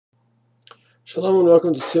Shalom and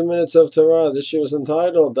welcome to 2 Minutes of Torah. This year is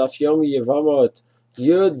entitled Daf Yomi Yevamot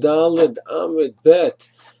Amid Bet.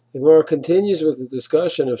 The Gemara continues with the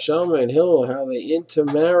discussion of Shamai and Hillel, how they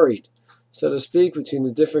intermarried, so to speak, between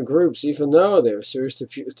the different groups, even though there are serious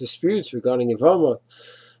disputes regarding Yevamot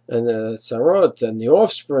and the Tzarot and the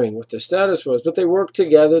offspring, what their status was, but they worked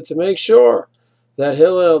together to make sure that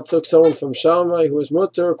Hillel took someone from Shamai who was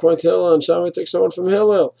mutter according to Hillel, and Shamai took someone from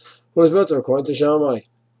Hillel who was mutter according to Shamai.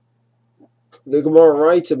 The Gemara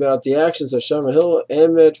writes about the actions of Shamai and Hillel,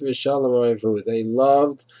 Emet v'Shalom Avivu. They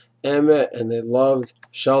loved Emet and they loved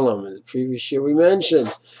Shalom. In the previous year we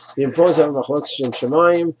mentioned the importance of Machloket L'shaim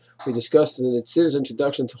Shamayim. We discussed in the Tzid's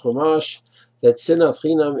introduction to Chumash that Sinat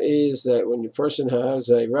Chinam is that when a person has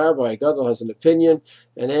a rabbi, a Gedolim has an opinion,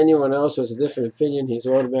 and anyone else who has a different opinion, he's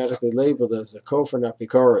automatically labeled as a kofar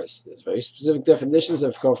apikoros. There's very specific definitions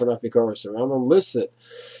of kofar apikoros. The Rambam lists it.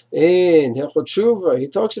 In Hilchot Tshuva, he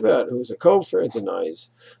talks about who's a kofar,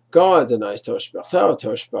 denies God, denies Tosh B'Tav,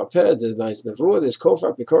 Tosh B'Peh, denies Nevuah. There's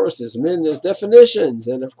kofar apikoros, there's min, there's definitions,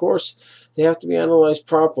 and of course they have to be analyzed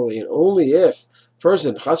properly, and only if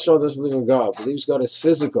person, Chas Shalom, doesn't believe in God, believes God is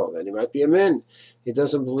physical, then he might be a min. He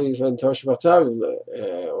doesn't believe in Tosh B'Tav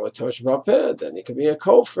or Tosh B'Peh, then he could be a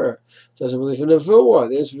kofar. Doesn't believe in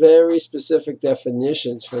Nevuah. There's very specific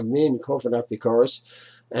definitions for min, kofar, apikoros,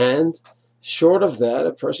 and short of that,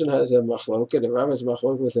 a person has a machloket, a rabbi has a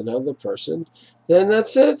machloket with another person, then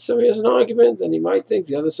that's it. So he has an argument, and he might think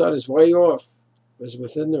the other side is way off. If it's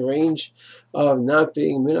within the range of not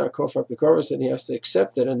being min, kofar, apikoros, then he has to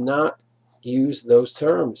accept it and not use those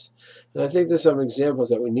terms. And I think there's some examples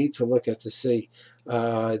that we need to look at to see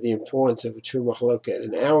the importance of a true machloket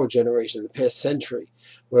in our generation, in the past century,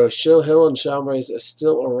 where Hillel and Shammai are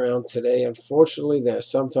still around today. Unfortunately, they're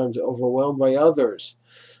sometimes overwhelmed by others.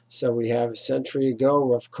 So we have a century ago,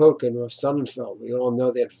 Rav Kook and Rav Sonnenfeld. We all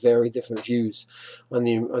know they had very different views on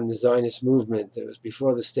the Zionist movement. It was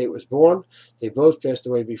before the state was born. They both passed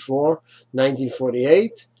away before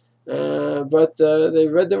 1948. But they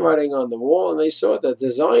read the writing on the wall, and they saw that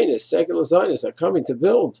the Zionists, secular Zionists, are coming to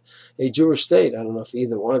build a Jewish state. I don't know if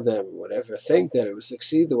either one of them would ever think that it would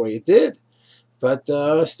succeed the way it did. But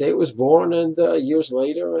a state was born, and years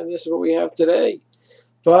later, and this is what we have today.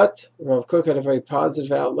 But Rav Kook had a very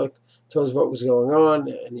positive outlook towards what was going on,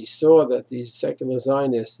 and he saw that these secular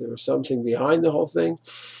Zionists, there was something behind the whole thing,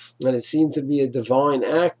 and it seemed to be a divine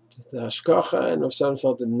act, the Hashkacha, and Rav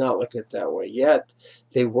Sonnenfeld did not look at it that way. Yet,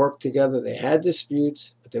 they worked together, they had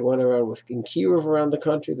disputes, but they went around with Kiruv around the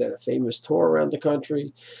country, they had a famous tour around the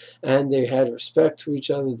country, and they had respect to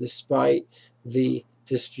each other despite the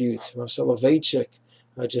disputes. Rav Soloveitchik,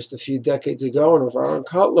 just a few decades ago, and Rav Aaron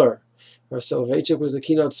Kotler, Rav Soloveitchik was the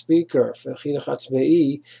keynote speaker for Chinuch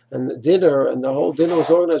Hatzmei, and the whole dinner was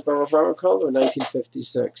organized by Rav Aaron Kotler in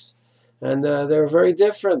 1956. And they were very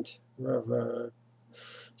different. Rav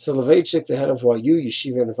Soloveitchik, the head of YU,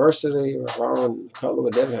 Yeshiva University, Rav Aaron Kotler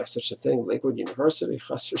would never have such a thing. Lakewood University,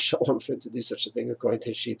 Chas v'Shalom, for to do such a thing according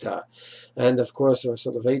to Shita. And of course, Rav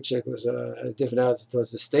Soloveitchik was a different attitude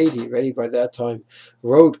towards the state. He already by that time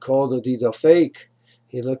wrote called Odido Fake.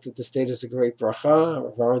 He looked at the state as a great bracha.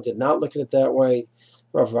 Rav Aaron did not look at it that way.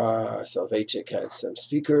 Rav Soloveitchik had some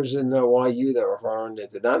speakers in YU that Rav Aaron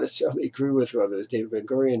did not necessarily agree with, whether it was David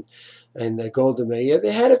Ben-Gurion and Golda Meir.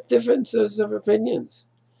 They had differences of opinions.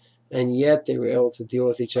 And yet they were able to deal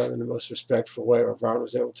with each other in the most respectful way. Rav Aaron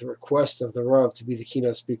was able to request of the Rav to be the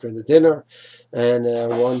keynote speaker in the dinner, and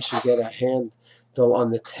one should get a handle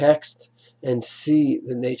on the text and see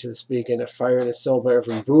the nature of the speaker and a fire in his soul by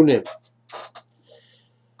Irving Bunim.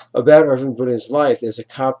 About Irving Bunim's life, there's a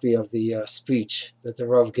copy of the speech that the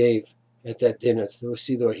Rav gave at that dinner to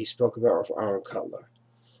see the way he spoke about Rav Aaron Kotler.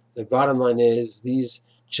 The bottom line is these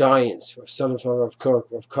giants, Rav Sonnenfeld, Rav Kook,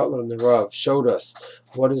 Rav Kotler, and the Rav showed us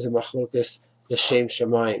what is a Machloket L'shaim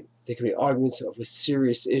Shamayim. There can be arguments over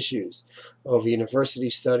serious issues, over university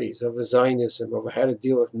studies, over Zionism, over how to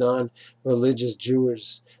deal with non-religious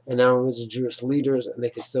Jews and non-religious Jewish leaders, and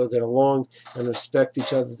they can still get along and respect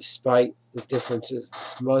each other despite the differences.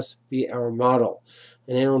 This must be our model.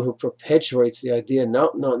 And anyone who perpetuates the idea,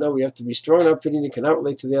 no, we have to be strong in our opinion, you cannot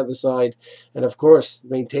relate to the other side, and of course,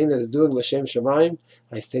 maintain that they're doing L'shaim Shamayim,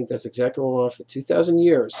 I think that's exactly what we want for 2,000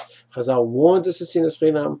 years. Chazal warned us of Sinat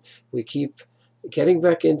Chinam. We keep getting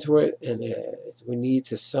back into it, and we need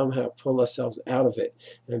to somehow pull ourselves out of it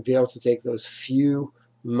and be able to take those few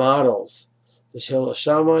models, the Hillel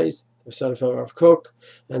Shammais, the son of Rav Kook,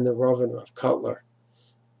 and the Rav and Rav Kotler,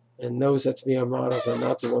 And those that to be our models are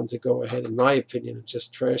not the ones that go ahead, in my opinion, and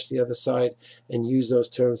just trash the other side and use those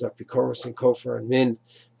terms like Pikoros and Kofar and Min.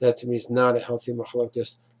 That to me is not a healthy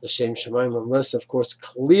Machloket L'shaim Shamayim, unless, of course,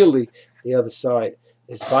 clearly the other side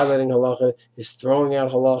is violating halacha, is throwing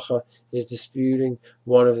out halacha, is disputing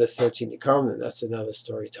one of the 13 Ikarim. That's another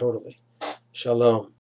story totally. Shalom.